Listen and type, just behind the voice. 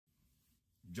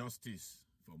justice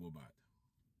for Mohbad.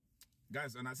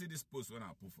 Guys, and I see this post when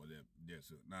I put for them there,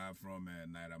 so now from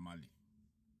Naira Marley.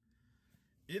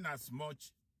 In as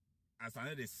much as I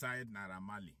know side Naira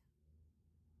Marley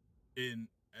in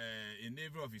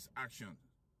every of his action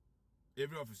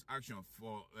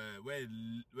for where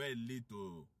it lead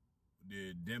to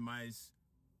the demise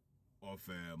of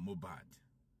Mohbad,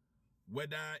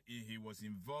 whether he was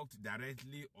involved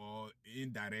directly or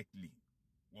indirectly,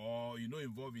 or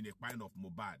involved in a kind of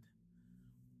Mohbad,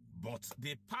 but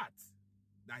the part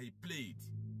that he played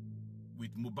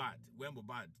with Mohbad, when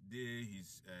Mohbad did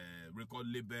his record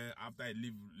label, after he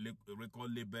leave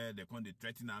record label, they come, they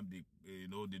threaten him, they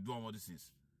do all these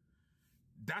things.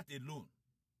 That alone,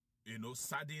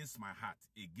 saddens my heart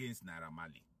against Naira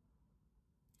Marley.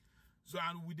 So,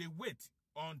 and we dey wait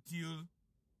until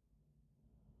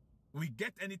we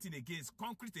get anything against,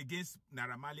 concrete against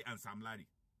Naira Marley and Sam Larry,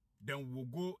 then we'll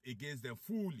go against them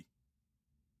fully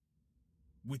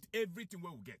with everything we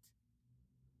get.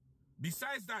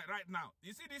 Besides that, right now,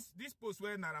 you see this post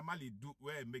where Naira Marley do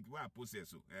where I post here,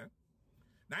 so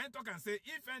now I talk and say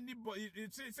if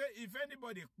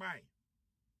anybody buy,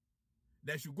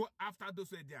 they should go after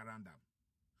those where they are around them.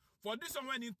 For this one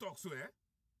when he talks, so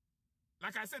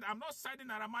like I said, I'm not siding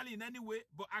Naira Marley in any way,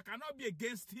 but I cannot be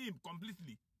against him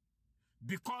completely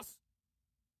because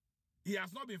he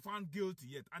has not been found guilty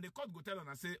yet, and the court go tell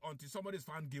and say until somebody is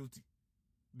found guilty.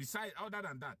 Besides, other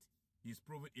than that, he's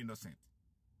proven innocent.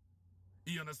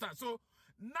 You understand? So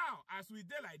now, as we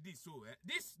did like this, so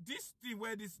this thing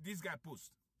where this guy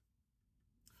post,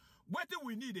 what do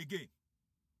we need again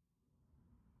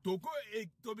to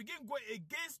begin going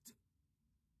against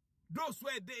those who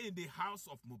are there in the house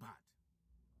of Mohbad,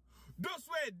 those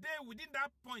who are there within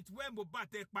that point where Mohbad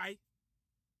take by,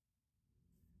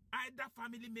 either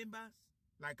family members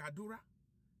like Adura,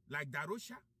 like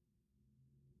Darosha,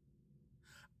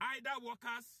 either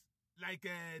workers like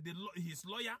his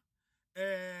lawyer.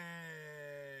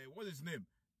 What's his name?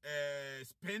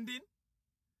 Spending.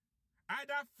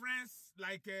 Either friends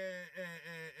like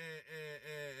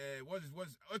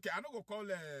what's okay, I'm not gonna call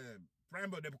Prime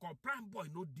Boy, they call Prime Boy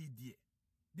no DD.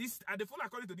 This are the full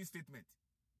according to this statement.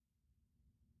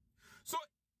 So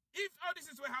if all this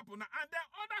is what happened, and then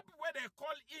other people where they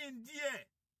call in there,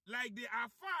 like they are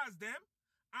far as them,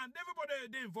 and everybody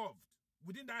they involved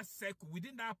within that circle,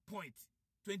 within that point,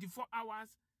 24 hours.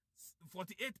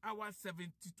 48 hours,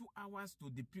 72 hours to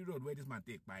the period where this man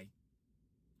take by.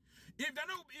 If they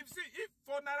know, if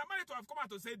for Naira Marley to have come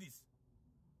out to say this,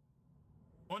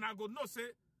 on I go no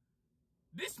say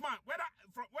this man,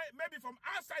 maybe from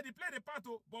outside he played a part,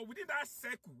 but within that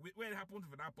circle where it happened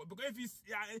for that point. Because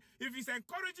if he's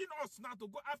encouraging us now to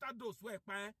go after those who are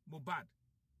by Mohbad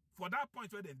for that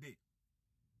point where they did,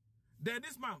 then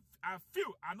this man, I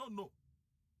don't know,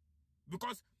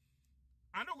 because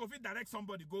I don't go fit direct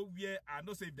somebody go where I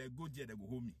know say if they go there, they go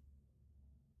hold me.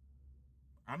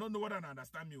 I don't know what I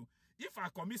understand me. If I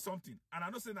commit something and I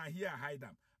know say now here I hide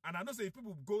them, and I know say if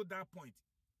people go that point,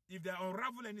 if they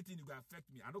unravel anything, it will affect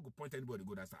me. I don't go point anybody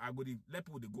go that side. I go let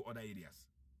people they go other areas.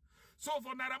 So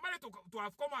for Naira Marley to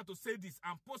have come out to say this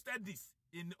and posted this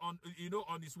on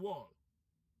his wall,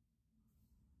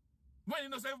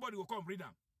 when say everybody will come read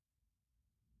them.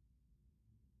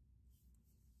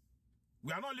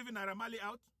 We are not leaving Naira Marley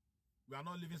out. We are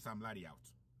not leaving Sam Larry out.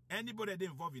 Anybody they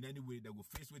involved in any way, they will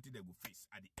face what they will face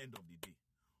at the end of the day.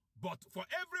 But for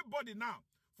everybody now,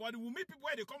 for the Wumi people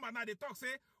where they come and now they talk,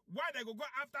 say, why they go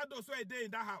after those who are there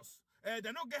in that house? They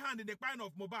don't get hand in the kind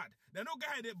of Mohbad. They don't get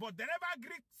hand in, but they never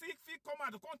agree, come out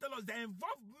to come tell us their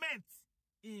involvement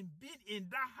in being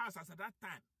in that house as at that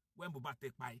time when Mohbad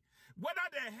take by. Whether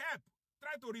they help,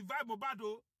 try to revive Mohbad,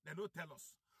 they don't tell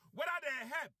us. Whether they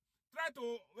help, try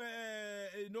to,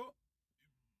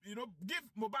 give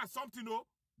Mohbad something,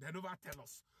 they never tell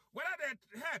us. Whether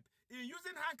they help in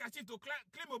using handkerchief to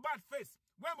clean Mohbad's face,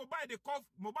 when Mohbad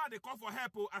they call for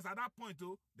help, as at that point,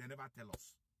 they never tell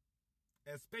us.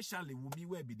 Especially Wumi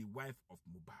will be the wife of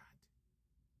Mohbad.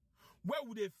 Where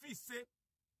would they feel say,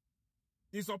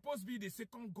 he's supposed to be the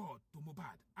second God to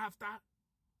Mohbad after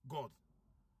God,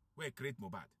 where create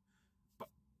Mohbad.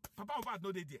 Papa Mohbad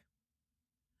no dey there.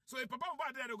 So if Papa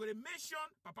Mohbad there, they're going to mention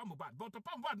Papa Mohbad. But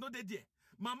Papa Mohbad no dey there.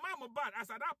 Mama Mohbad, as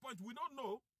at that point, we don't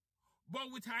know.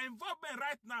 But with her involvement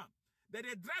right now, that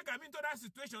they drag him into that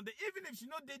situation, that even if she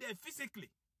not there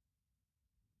physically,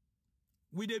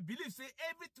 we they believe, say,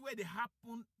 everything where it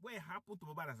happened to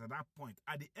Mohbad as at that point,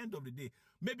 at the end of the day,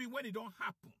 maybe when it don't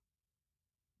happen,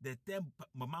 they tell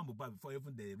Mama Mohbad before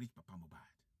even they reach Papa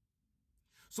Mohbad.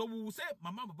 So we will say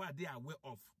Mama Mohbad, they are aware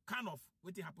of kind of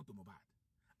what happened to Mohbad.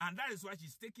 And that is why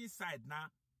she's taking side now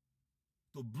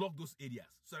to block those areas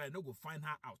so that I no go find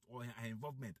her out or her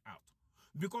involvement out.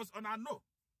 Because on I know,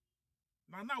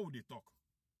 now would they talk.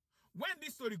 When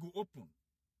this story go open,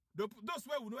 those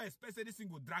where we know expect this thing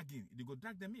go drag in, they go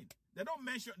drag them in. They don't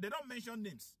mention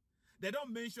names. They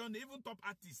don't mention even top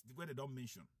artists where they don't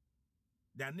mention.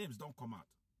 Their names don't come out.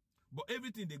 But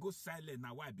everything they go silent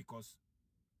now. Why? Because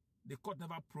the court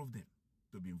never proved them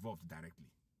to be involved directly.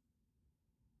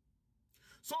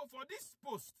 So for this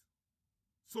post,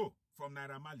 from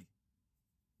Naira Marley,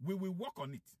 we will work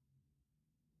on it.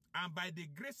 And by the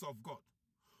grace of God,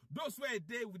 those who are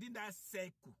there within that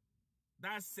circle,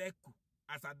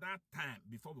 as at that time,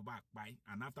 before Mohbad by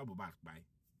and after Mohbad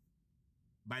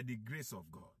by the grace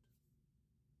of God,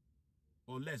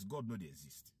 unless God know they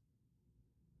exist.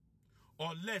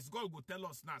 Unless God will tell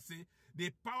us now, say, the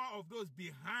power of those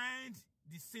behind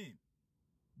the scene,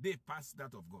 they pass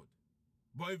that of God.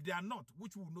 But if they are not,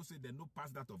 which we will know say they no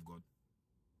pass that of God,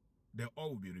 they all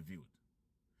will be revealed.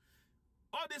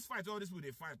 All this fight, all this will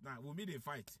they fight now. We'll meet a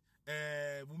fight.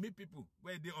 We'll meet people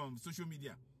where they on social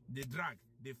media, they drag,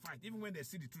 they fight. Even when they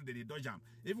see the truth, they dodge them.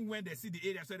 Even when they see the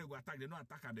area where they go attack, they don't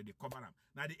attack and they cover them.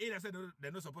 Now the area where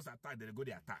they're not supposed to attack, they go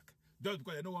they attack. Just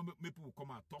because they don't want people to come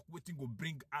out talk, waiting to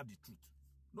bring out the truth.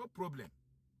 No problem.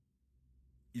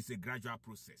 It's a gradual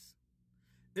process.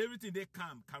 Everything they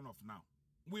come off now.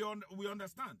 We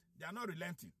understand. They are not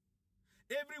relenting.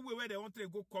 Everywhere where they want to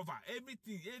go cover,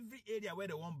 everything, every area where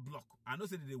they want block, I know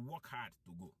say they work hard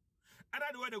to go. Either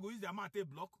the way they go use their mouth to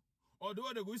block, or the way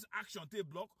they go use action to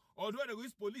block, or the way they go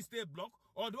use police to block,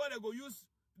 or the way they go use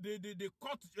the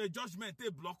court judgment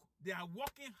to block. They are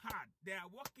working hard. They are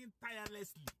working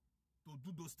tirelessly to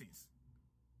do those things.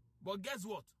 But guess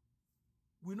what?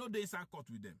 We know they inside court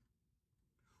with them.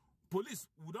 Police,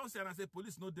 we don't say and say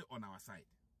police know they on our side.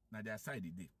 Now their side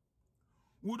is they.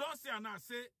 We don't say and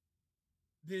say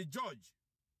the judge,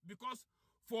 because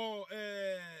for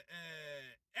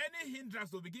any hindrance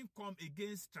to begin come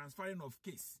against transferring of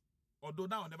case, although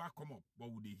that will never come up, but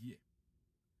would they hear?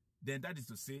 Then that is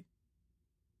to say,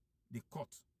 the court,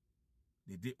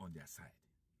 they did on their side.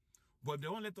 But if they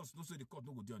won't let us know, so the court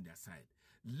no go do on their side.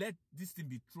 Let this thing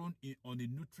be thrown in on a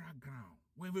neutral ground.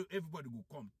 When everybody will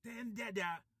come, then there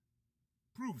are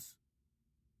proofs.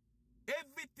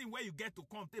 Everything where you get to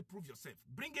come, they prove yourself.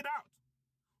 Bring it out.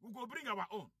 We go bring our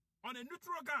own on a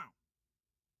neutral ground.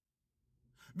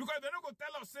 Because they're not going to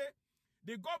tell us, say,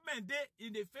 the government, they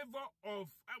in the favor of,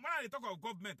 when I talk of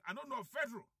government, I don't know of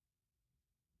federal.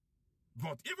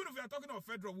 But even if we are talking of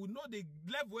federal, we know the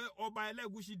level where Oba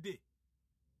Gushi day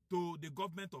to the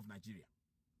government of Nigeria.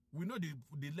 We know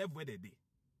the level where they day.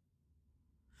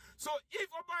 So if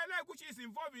Oba Gushi is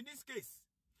involved in this case,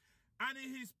 and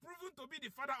he is proven to be the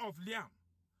father of Liam,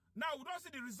 now we don't see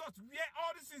the results where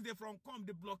all these things they from come,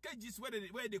 the blockages where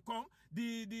they come,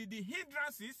 the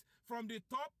hindrances from the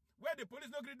top, where the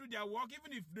police not going to do their work,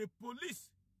 even if the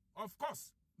police, of course,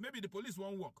 maybe the police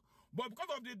won't work. But because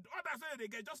of the others where they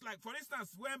get, just like for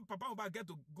instance, when Papa Mohbad get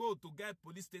to go to get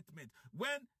police statement,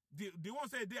 when the ones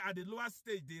say they at the lower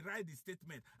stage, they write the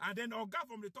statement, and then Oga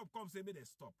from the top comes say, may they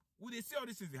stop. Would they see all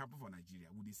these things they happen for Nigeria?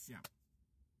 Would they see them?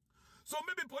 So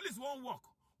maybe police won't work,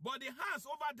 but the hands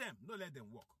over them, no let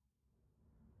them work.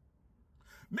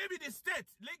 Maybe the state,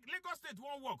 Lagos State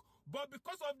won't work, but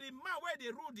because of the man where they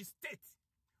rule the state,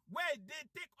 where they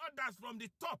take orders from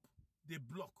the top, they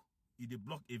block. They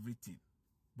block everything.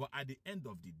 But at the end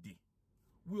of the day,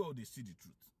 we all they see the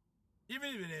truth.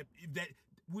 Even if they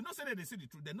we not say that they see the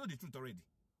truth, they know the truth already,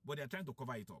 but they are trying to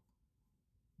cover it up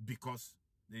because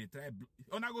they try.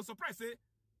 And I go surprise say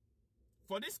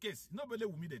for this case, nobody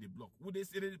will me that they block. Would they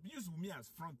say they use me as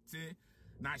front? Say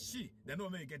now they know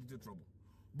me get into trouble.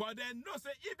 But then no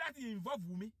say if that involve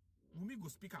Wumi go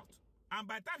speak out, and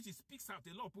by the time she speaks out,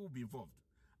 a lot of people will be involved,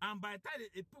 and by the time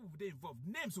the people will be involved,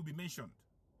 names will be mentioned,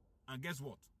 and guess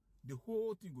what? The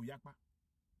whole thing go yakpa.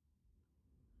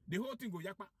 The whole thing go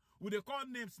yakpa. Would they call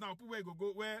names now? People where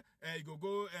go where you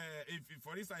go if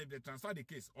for instance if they transfer the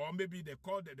case, or maybe they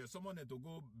call there's someone that to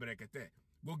go brekete,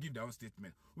 go give their own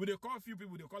statement. Would they call a few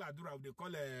people? Would they call Adura? Would they call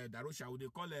Darosha? Would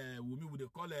they call Wumi? Would they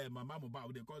call Mama Mohbad?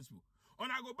 Would they call people?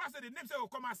 And I go back say the names will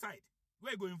come outside.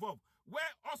 Where go involved? Where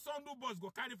also new boss go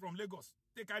carry from Lagos?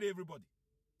 Take carry everybody.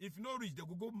 If no reach, they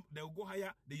will go hire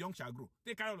the young shall grow.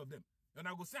 Take carry all of them. And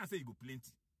I go say and say you go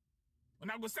plenty. And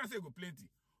I go say and say you go plenty.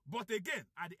 But again,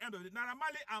 at the end of it, Naira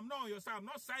Marley, I'm not on your side. I'm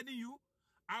not siding you.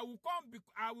 I will come.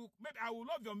 I will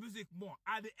love your music more.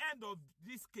 At the end of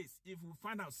this case, if we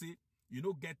find out, say you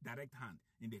know, get direct hand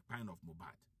in the kind of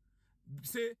Mohbad.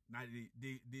 Say now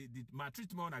the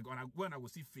maltreatment when I will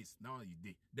see face now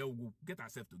they will get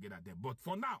ourselves together there. But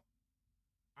for now,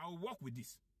 I will work with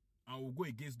this. I will go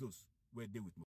against those where they with